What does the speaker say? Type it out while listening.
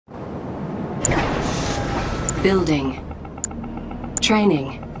Building.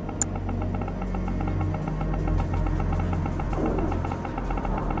 Training.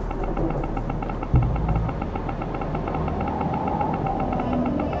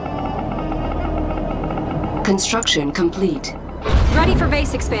 Construction complete. Ready for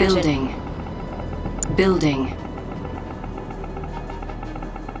base expansion. Building. Building.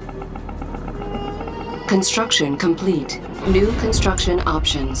 Construction complete. New construction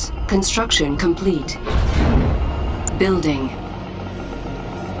options. Construction complete. Building.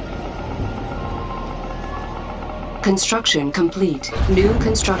 Construction complete. New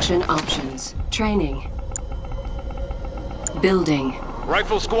construction options. Training. Building.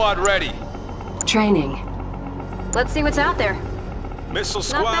 Rifle squad ready. Training. Let's see what's out there. Missile Not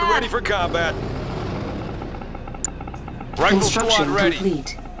squad bad. ready for combat. Rifle squad Construction ready.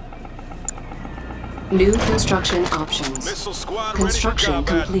 complete. New construction options. Missile squad Construction ready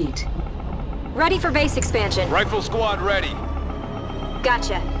for combat. complete. Ready for base expansion. Rifle squad ready.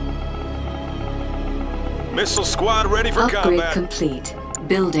 Gotcha. Missile squad ready for Upgrade combat. complete.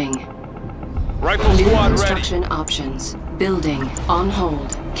 Building. Rifle New squad ready. construction options. Building. On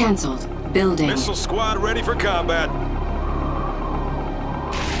hold. Cancelled. Building. Missile squad ready for combat.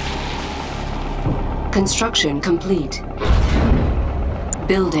 Construction complete.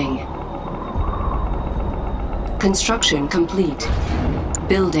 Building. Construction complete.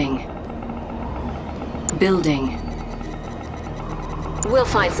 Building. Building. We'll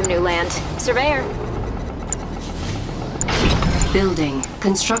find some new land. Surveyor. Building.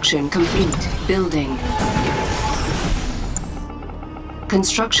 Construction complete. Building.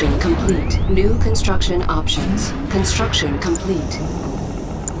 Construction complete. New construction options. Construction complete.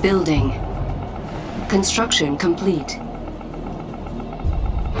 Building. Construction complete.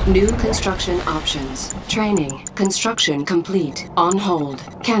 New construction options. Training. Construction complete. On hold.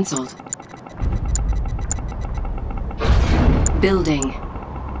 Cancelled. Building.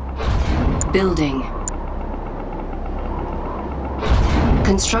 Building.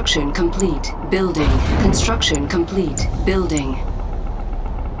 Construction complete. Building. Construction complete. Building.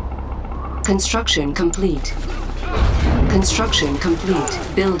 Construction complete. Construction complete.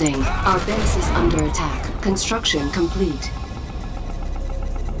 Building. Our base is under attack. Construction complete.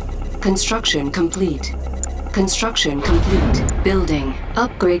 Construction complete. Construction complete. Building.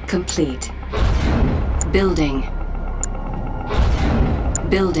 Upgrade complete. Building.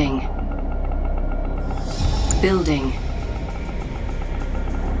 Building. Building.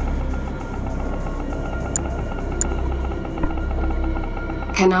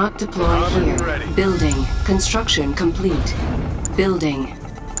 Cannot deploy Armored here. and ready. Building. Construction complete. Building.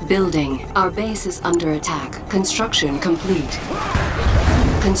 Building. Our base is under attack. Construction complete.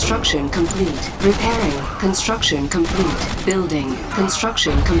 Construction complete. Repairing. Construction complete. Building.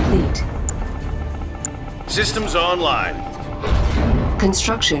 Construction complete. Systems online.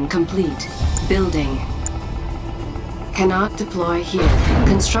 Construction complete. Building. Cannot deploy here.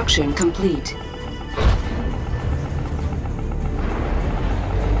 Construction complete.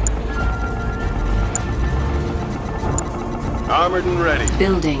 Armored and ready.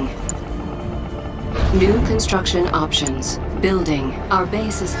 Building. New construction options. Building. Our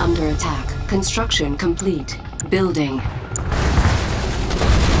base is under attack. Construction complete. Building.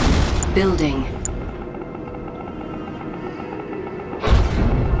 Building.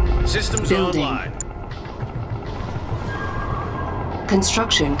 Systems Building. online.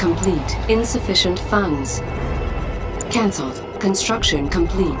 Construction complete. Insufficient funds. Cancelled. Construction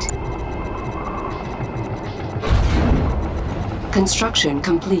complete. Construction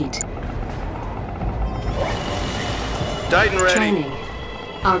complete. Titan ready. Training.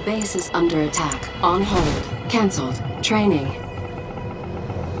 Our base is under attack. On hold. Cancelled. Training.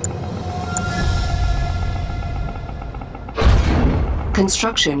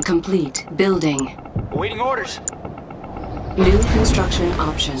 Construction complete. Building. Awaiting orders. New construction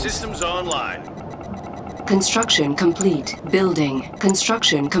options. Systems online. Construction complete. Building.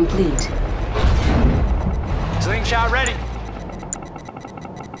 Construction complete. Slingshot ready.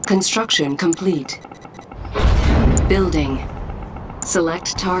 Construction complete. Building.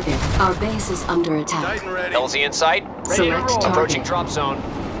 Select target. Our base is under attack. Titan ready. LZ in sight. Select target. Approaching drop zone.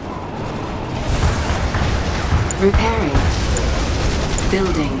 Repairing.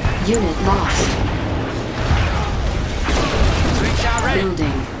 Building. Unit lost. Slingshot ready.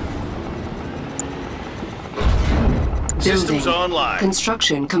 Building. Systems Building. online.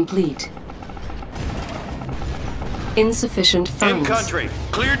 Construction complete. Insufficient In funds. country.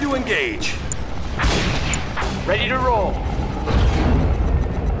 Clear to engage. Ready to roll.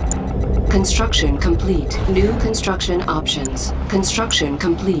 Construction complete. New construction options. Construction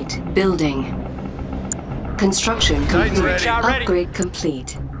complete. Building. Construction Titan complete. ready. Ready. Upgrade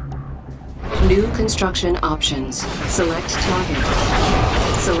complete. New construction options. Select target.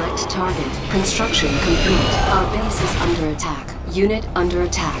 Select target. Construction complete. Our base is under attack. Unit under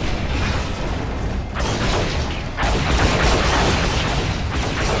attack.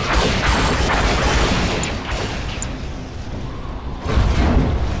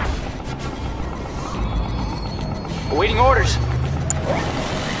 Awaiting orders.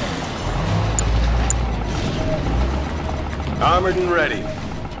 Armored and ready.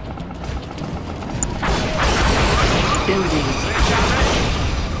 Building.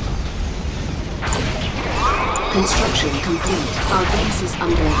 Construction complete. Our base is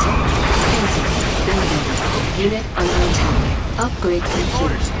under attack. Cancel. Building. Unit under attack. Upgrade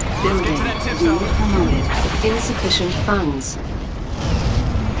complete. Building. Unit promoted. Insufficient funds.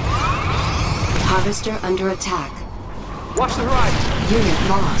 Harvester under attack. Watch the horizon. Unit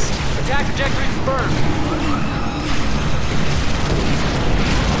lost. Attack trajectory confirmed.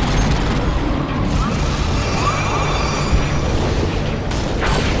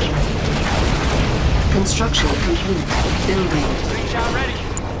 Construction complete. Building. Slingshot ready.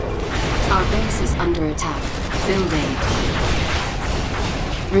 Our base is under attack. Building.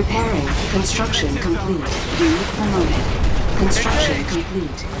 Repairing. Construction complete. Unit promoted. Construction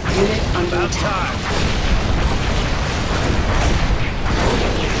complete. Unit under About attack. time.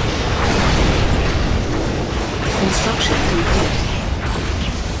 Construction complete.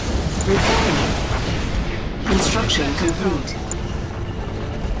 Repairing. Construction complete.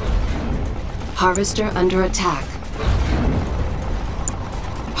 Harvester under attack.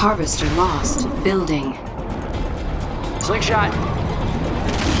 Harvester lost. Building. Slingshot.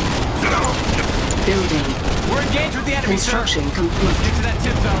 Building. We're engaged with the enemy, Construction complete. Get to that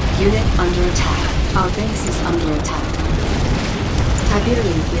tip zone. Unit under attack. Our base is under attack.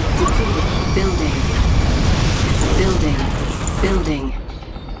 Tiberium field depleted. Building. Building. Building.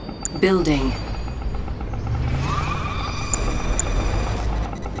 Building.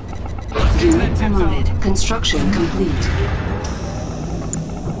 Unit promoted. Construction complete.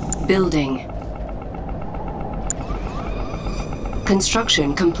 Building.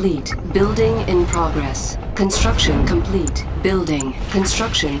 Construction complete. Building in progress. Construction complete. Building.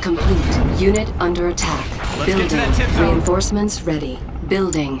 Construction complete. Unit under attack. get to that tip Building. zone. Reinforcements ready.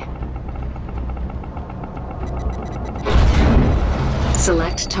 Building.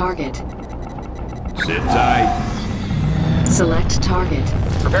 Select target. Sit tight. Select target.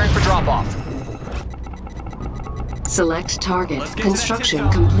 Preparing for drop-off. Select target. Let's get to that Construction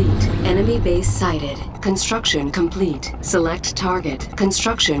tip zone. complete. Enemy base sighted. Construction complete. Select target.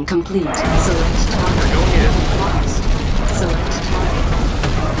 Construction complete. Select target. Lost. Select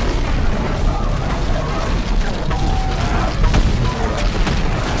target.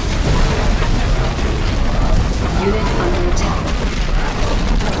 Unit under attack.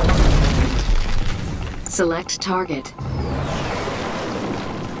 Select target.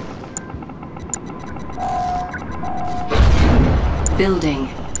 Building.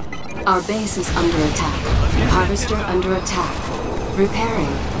 Our base is under attack. Harvester under attack.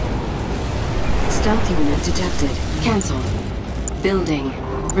 Repairing. Stealth unit detected. Cancelled. Building.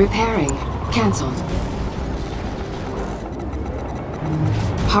 Repairing. Cancelled.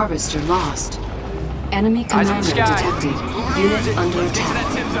 Harvester lost. Enemy Eyes in the commander sky. detected. Unit under Get to that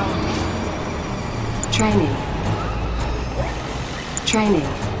attack. tip zone. Training. Training.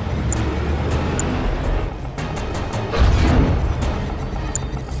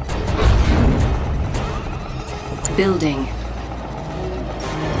 Building.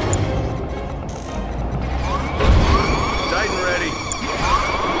 Titan ready.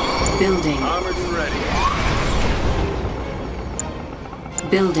 Building. Armored and ready.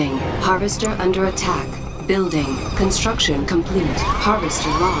 Building. Harvester under attack. Building. Construction complete. Harvester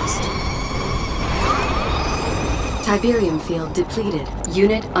lost. Tiberium field depleted.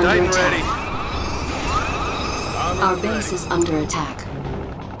 Unit under Titan attack. ready. Armored Our and base ready. is under attack.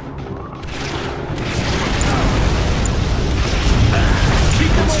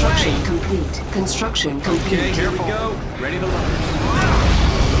 Construction complete. Construction Okay, complete. here we go. Ready to load.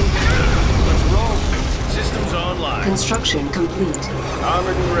 Let's roll. Systems online. Construction complete.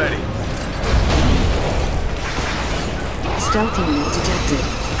 Armored and ready. Stealth unit detected.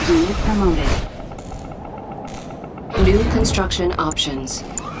 Unit promoted. New construction options.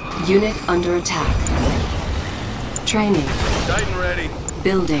 Unit under attack. Training. Titan ready.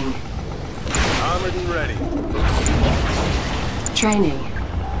 Building. Armored and ready. Training.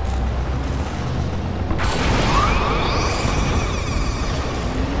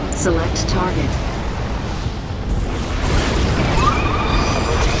 Select target.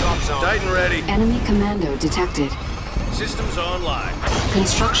 Approaching drop zone. Titan ready. Enemy commando detected. Systems online.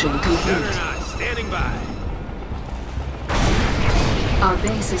 Construction complete. Juggernaut, standing by. Our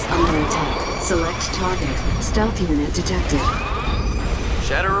base is under attack. Select target. Stealth unit detected.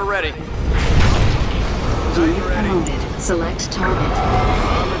 Shatterer ready. Unit promoted. Select target.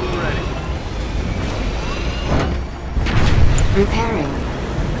 Armored and ready. Repairing.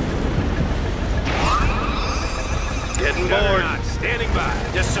 Getting bored. Standing by.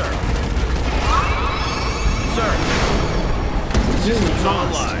 Yes, sir. Sir. Unit Systems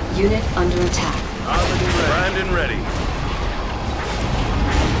lost. online. Unit under attack. Armored and ready. Primed and ready.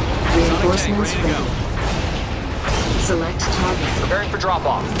 Reinforcements Ready to go. ready. Select target. Preparing for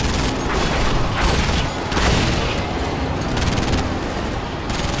drop-off.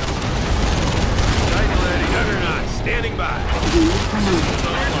 Titan ready. Juggernaut, standing by. Unit promoted.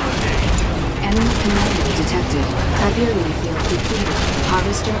 Enemy commando detected. Tiberium field depleted.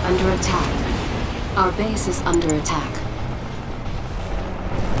 Harvester under attack. Our base is under attack.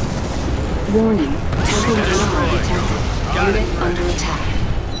 Warning. Temple GDI detected. Unit under attack.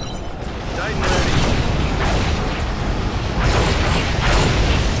 Titan ready.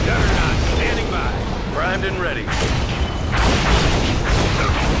 Juggernaut, standing by. Primed and ready.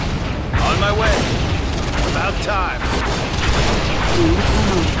 On my way. About time. Unit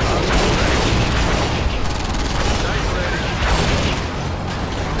promoted. Titan ready.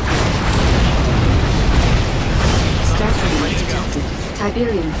 Stealth unit detected.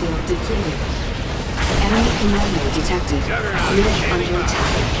 Tiberium field depleted. Enemy commando detected. Juggernaut, Unit standing under by.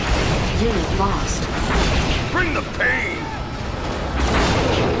 attack. Unit lost. Bring the pain.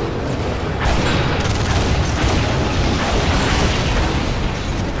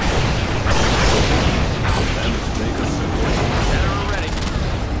 Shatterer ready.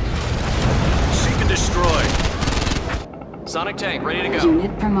 Seek and destroy. Sonic tank ready to go.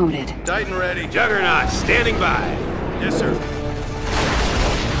 Unit promoted. Titan ready. Juggernaut, standing by. Yes, sir.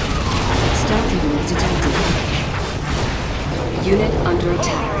 Stealth unit detected. Unit under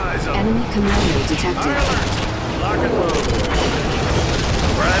attack. Polarize 'em. Enemy commando detected. High alert. Lock and load.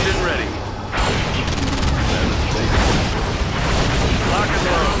 Primed and ready. Lock and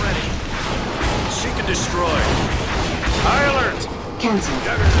load. Ready. Seek and destroy. High alert. Cancelled.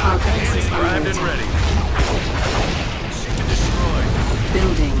 Our Juggernaut, base is standing. under Primed and attack. ready. Seek and destroy.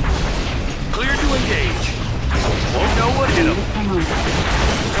 Building. Clear to engage. Won't know what hit 'em. Unit promoted.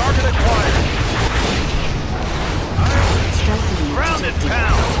 Target acquired. Stealth unit Grounded detected.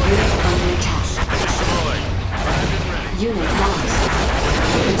 pound. Unit under attack. Destroy. Primed and ready. Unit lost.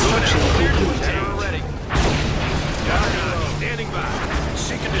 Construction Clear to complete. engage. Ready. Juggernaut, standing by.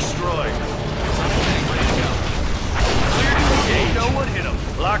 Seek and destroy. Sonic tank ready to go. Clear to engage. Know what hit 'em.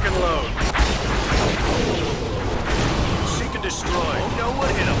 Lock and load. Seek and destroy. Know what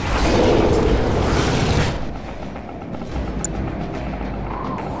hit 'em.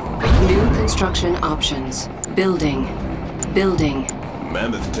 New construction options. Building. Building.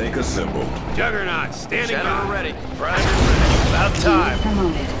 Mammoth tank assembled. Juggernaut, standing Shatterer by. ready. Primed and ready. About time. Unit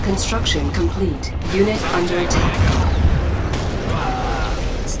promoted. Construction complete. Unit under attack.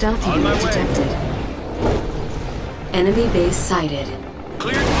 Stealth On my unit way. detected. Enemy base sighted.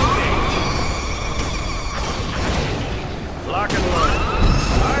 Clear to engage. Lock and load.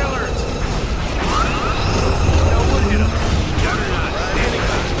 High alert. Know what hit 'em. Juggernaut, standing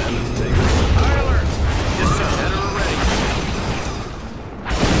by. Mammoth tank assembled. High alert. Yes, sir. Shatterer ready.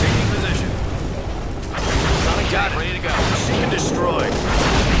 Taking position. Sonic Got tank it. ready to go. Seek and destroy.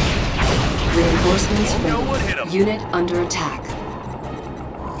 Reinforcements Know what hit 'em. ready. Unit under attack.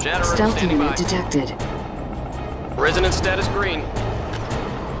 Shatterer Stealth standing unit by. detected. Resonance status green.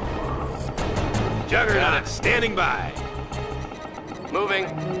 Juggernaut, standing by. Moving.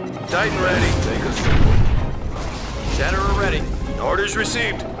 Titan ready. Tank assembled. Shatterer ready. Orders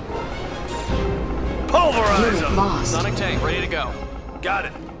received. Pulverize Unit them. lost. Sonic tank ready to go. Got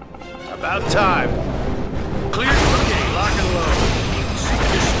it. About time. Clear to engage. Lock and load. Seek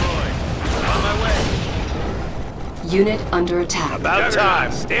and destroy. On my way. Unit under attack. About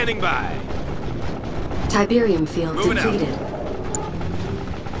time. Standing by. Tiberium field Moving out. depleted.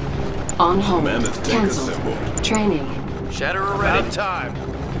 On hold. Mammoth tank Cancelled. assembled. Training. Shatterer ready. About time.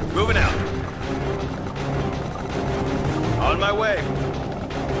 Moving out. On my way.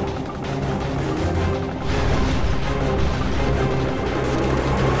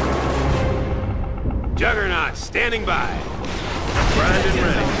 Juggernaut, standing by. Primed and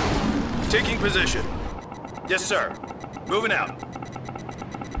ready. Taking position. Yes, sir. Moving out.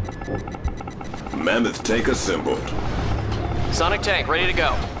 Mammoth tank assembled. Sonic tank ready to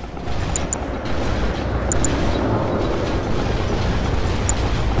go.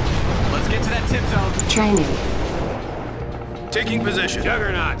 Let's Training. Taking position.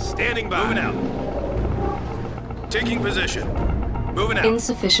 Juggernaut, standing by. Moving out. Taking position. Moving out.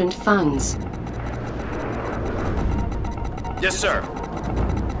 Insufficient funds. Yes, sir.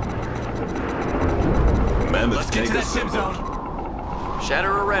 Mammoth, take a symbol.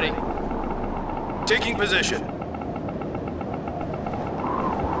 Shatterer ready. Taking position.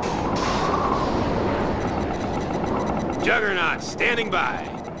 Juggernaut, standing by.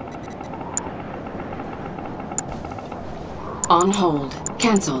 On hold.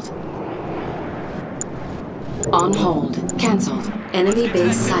 Cancelled. On hold. Cancelled. Enemy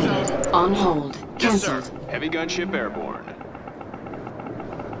base sighted. On hold. Yes, sir. Cancelled. Heavy gunship airborne.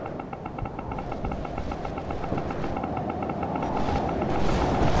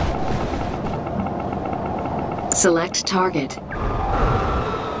 Select target.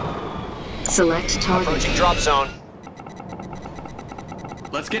 Select target. Approaching drop zone.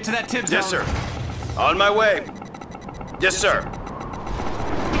 Let's get to that tip zone. Yes, sir. On my way. Yes, sir.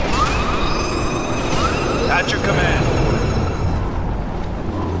 At your command.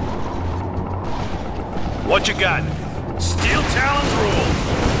 What you got? Steel Talons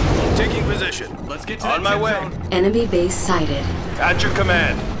rule. Taking position. Let's get to that On my tip way. zone. Enemy base sighted. At your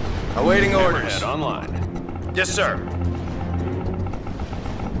command. Awaiting orders. Hammerhead online. Yes, sir.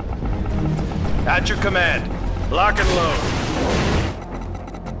 At your command. Lock and load.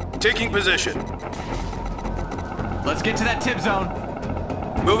 Taking position. Let's get to that tip zone.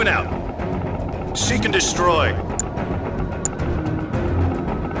 Moving out. Seek and destroy.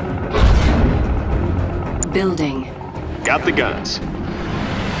 Building. Got the guns.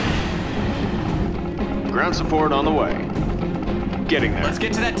 Ground support on the way. Getting there. Let's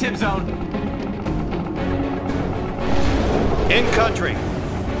get to that tip zone. In country.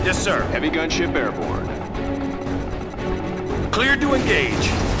 Yes, sir. Heavy gunship airborne. Cleared to engage.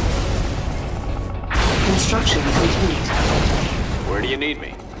 Construction complete. Where do you need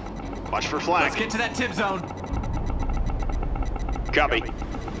me? Watch for flag. Let's get to that tip zone. Copy.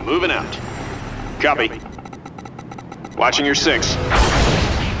 Moving out. Copy. Watching your 6.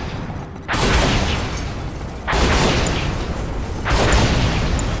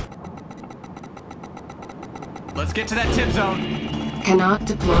 Let's get to that tip zone. Cannot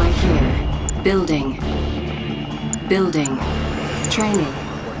deploy here. Building. Building. Training.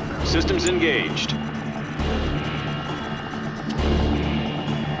 Systems engaged.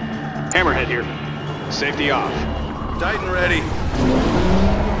 Hammerhead here. Safety off. Titan ready.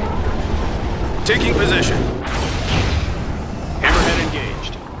 Taking position. Hammerhead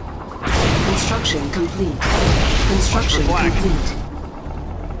engaged. Construction complete. Construction flag. complete.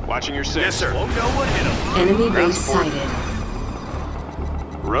 Watching your 6. Yes, sir. Won't know what hit him. Enemy Ground base support. sighted.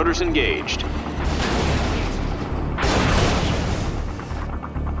 Rotors engaged.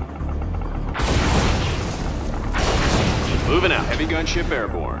 Moving out. Heavy gunship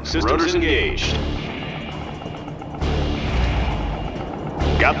airborne. Systems Rotors engaged.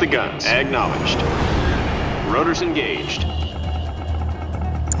 Got the guns. Acknowledged. Rotors engaged.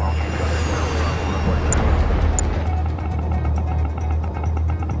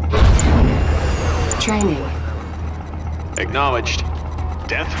 Training. Acknowledged.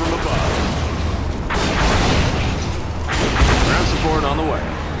 Death from above. Ground support on the way.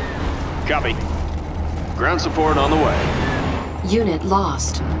 Copy. Ground support on the way. Unit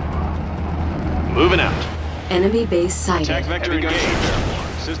lost. Moving out. Enemy base Attack sighted. vector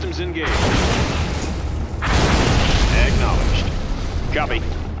engaged. Systems engaged. Acknowledged. Copy.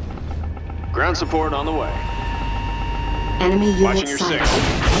 Ground support on the way. Enemy Watching unit your 6. sighted.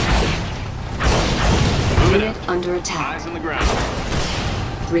 Moving Unit out. under Eyes attack. on the ground.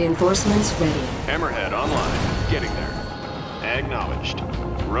 Reinforcements ready. Hammerhead online. Getting there. Acknowledged.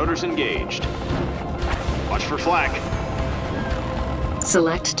 Rotors engaged. Watch for flak.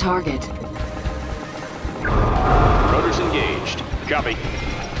 Select target. Rotors engaged. Copy.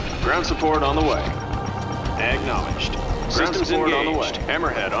 Ground support on the way. Acknowledged. Systems engaged. On the way.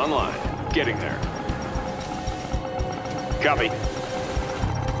 Hammerhead online. Getting there. Copy.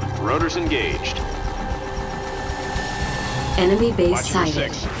 Rotors engaged. Enemy base Watching your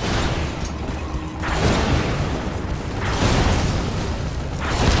sighted. 6.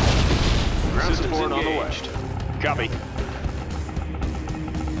 Ground support on the way. Copy.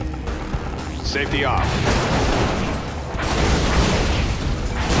 Safety off.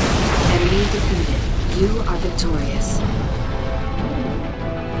 Enemy defeated. You are victorious.